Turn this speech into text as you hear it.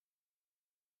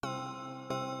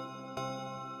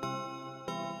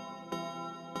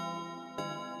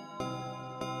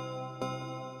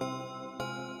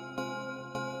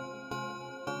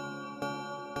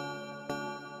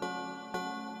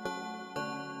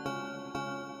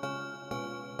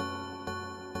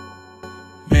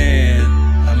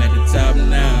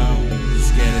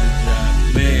scared of the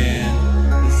drop, man.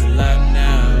 It's a lot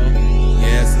now,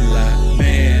 yeah, it's a lot,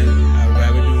 man. I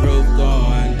ride with the roof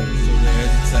gone, so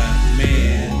there's the top,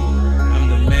 man. I'm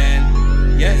the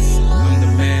man, yes, I'm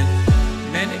the man.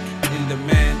 Manic in the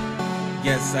man,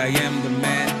 yes, I am the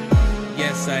man.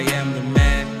 Yes, I am the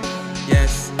man,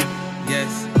 yes,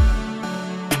 yes.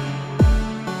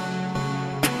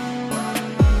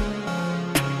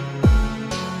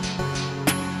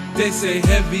 They say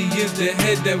heavy is the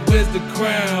head that wears the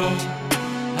crown.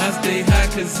 I stay high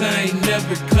cause I ain't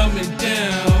never coming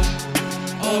down.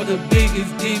 All the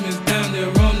biggest demons down there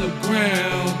on the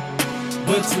ground.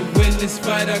 But to win this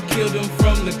fight I killed them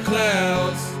from the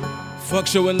clouds. Fuck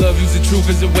showing love, use the truth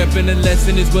as a weapon. A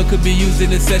lesson is what could be used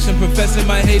in a session. Professing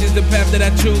my hate is the path that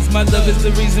I choose. My love is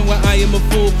the reason why I am a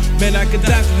fool. Man, I could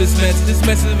die for this mess. This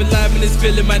mess is alive and it's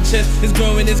filling my chest. It's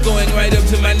growing, it's going right up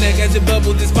to my neck. As it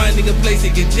bubbles, it's finding a place to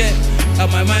get jet.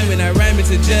 Out my mind when I rhyme and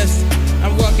suggest.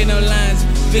 I'm walking on lines,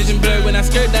 vision blurred when I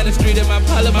skirt down the street. And my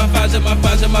Pala, my Faja, my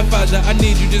Faja, my Faja. I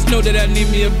need you, just know that I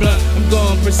need me a blunt. I'm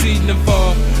going, proceeding to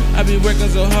fall. I've been working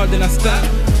so hard, then I stop.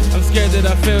 I'm scared that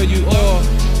I fail you all.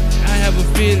 I have a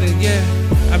feeling, yeah,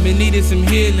 I've been needing some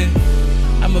healing.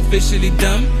 I'm officially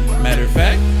dumb, matter of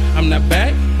fact, I'm not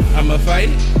back. I'ma fight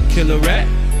it, kill a rat,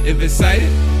 if excited.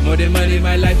 More than money,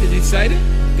 my life is exciting.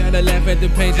 Gotta laugh at the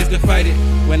pain just to fight it.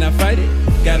 When I fight it,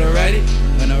 gotta write it.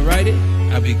 When I write it,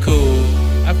 I'll be cool.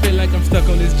 I feel like I'm stuck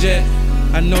on this jet.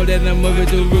 I know that I'm over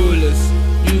the rulers.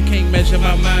 You can't measure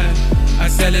my mind. I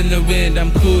sail in the wind,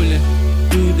 I'm cooling.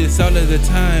 Do this all of the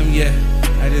time, yeah.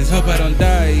 I just hope I don't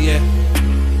die, yeah.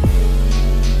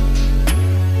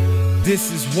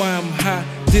 This is why I'm high,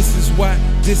 this is why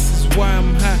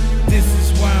I'm high, this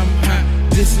is why I'm high.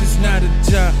 This is not a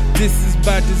job, this is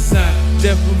by design.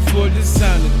 Death before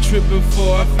design, a trip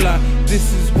before I fly.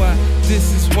 This is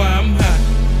why I'm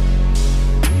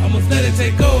high. Almost let it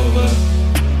take over,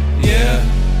 yeah.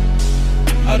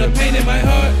 All the pain in my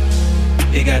heart,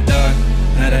 it got dark.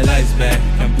 Now the light's back,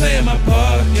 I'm playing my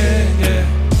part, yeah, yeah.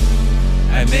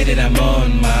 I made it, I'm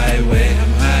on my way.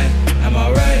 I'm high, I'm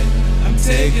alright.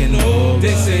 Taking over.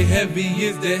 They say heavy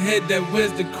is the head that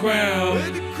wears the crown.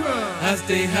 I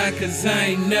stay high cause I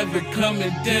ain't never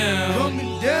coming down.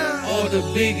 All the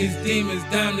biggest demons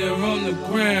down there on the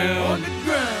ground.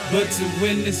 But to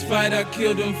win this fight I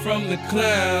killed them from the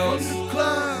clouds.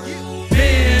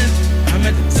 Man, I'm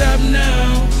at the top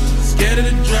now. Scared of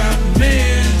the drop,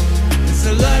 man. It's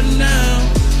a lot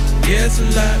now. Yeah, it's a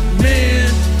lot,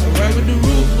 man. I ride with the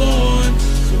roof on.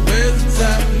 So where's the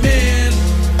top, man?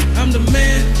 I'm the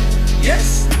man,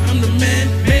 yes, I'm the man,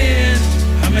 man.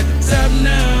 I'm at the top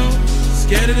now,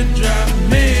 scared of the drop,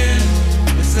 man.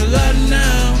 It's a lot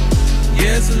now,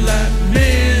 yeah, it's a lot,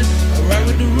 man. I ride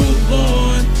with the roof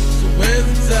on, so where's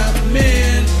the top,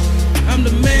 man? I'm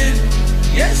the man,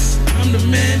 yes, I'm the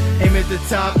man. Aim at the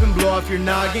top and blow off your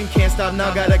noggin. Can't stop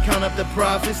now, gotta count up the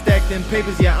profits. Stack them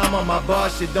papers, yeah, I'm on my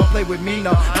boss shit. Don't play with me,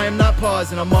 no, I am not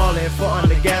pausing. I'm all in, foot on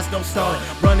the gas, no stalling.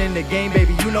 Running the game,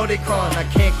 baby, you know they crawling. I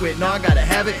can't quit, no, I gotta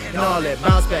have it and all that.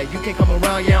 Bounce back, you can't come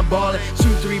around, yeah, I'm ballin'.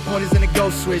 Shoot 3-pointers in the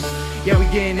ghost switch. Yeah, we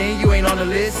getting in, you ain't on the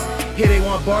list. Here they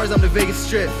want bars, I'm the Vegas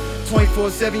Strip.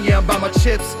 24/7, yeah, I'm by my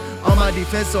chips. On my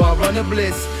defense, so I run a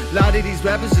blitz. Lot of these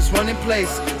rappers just run in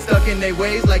place. Stuck in their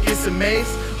ways like it's a maze.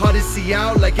 Hard to see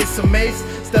out like it's a maze.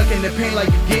 Stuck in the pain like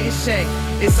you're getting shanked.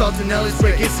 It's Saltinelli's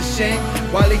break, it's a shame.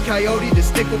 Wile E. Coyote, the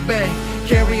stick will bang.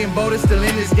 Carrying boulders still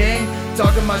in this game.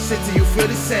 Talking my shit till you feel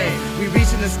the same. We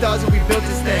reaching the stars and we built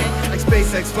this thing. Like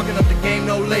SpaceX, fucking up the game,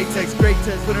 no latex. Great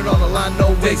test, put it on the line,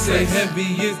 no They wait. say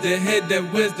heavy is the head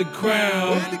that wears the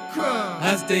crown.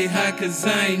 I stay high cause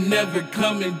I ain't never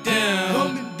coming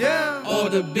down. All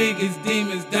the biggest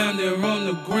demons down there on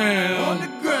the ground.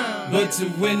 But to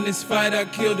win this fight I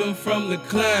killed them from the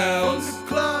clouds.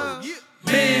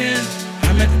 Man,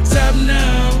 I'm at the top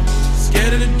now.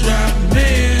 Scared of the drop,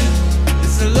 man.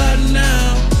 It's a lot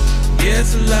now. Yeah,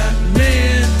 it's a lot,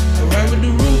 man. I ride with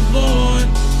the roof on.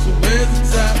 So where's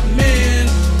the top, man?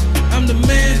 I'm the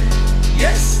man.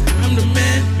 Yes, I'm the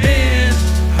man, man.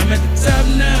 I'm at the top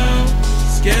now.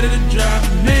 Scared of the drop,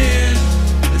 man.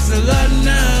 It's a lot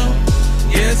now.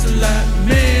 Yeah, it's a lot,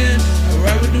 man. I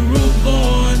ride with the roof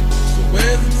on. So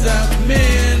where's the top,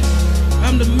 man?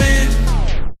 I'm the man.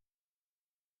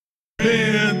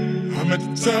 Man, I'm at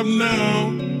the top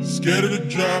now. Scared of the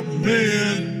drop,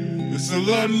 man. It's a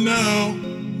lot now.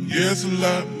 Yeah, it's a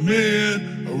lot,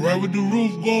 man. I ride with the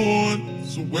roof on.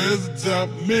 So where's the top,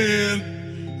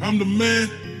 man? I'm the man.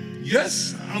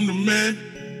 Yes, I'm the man.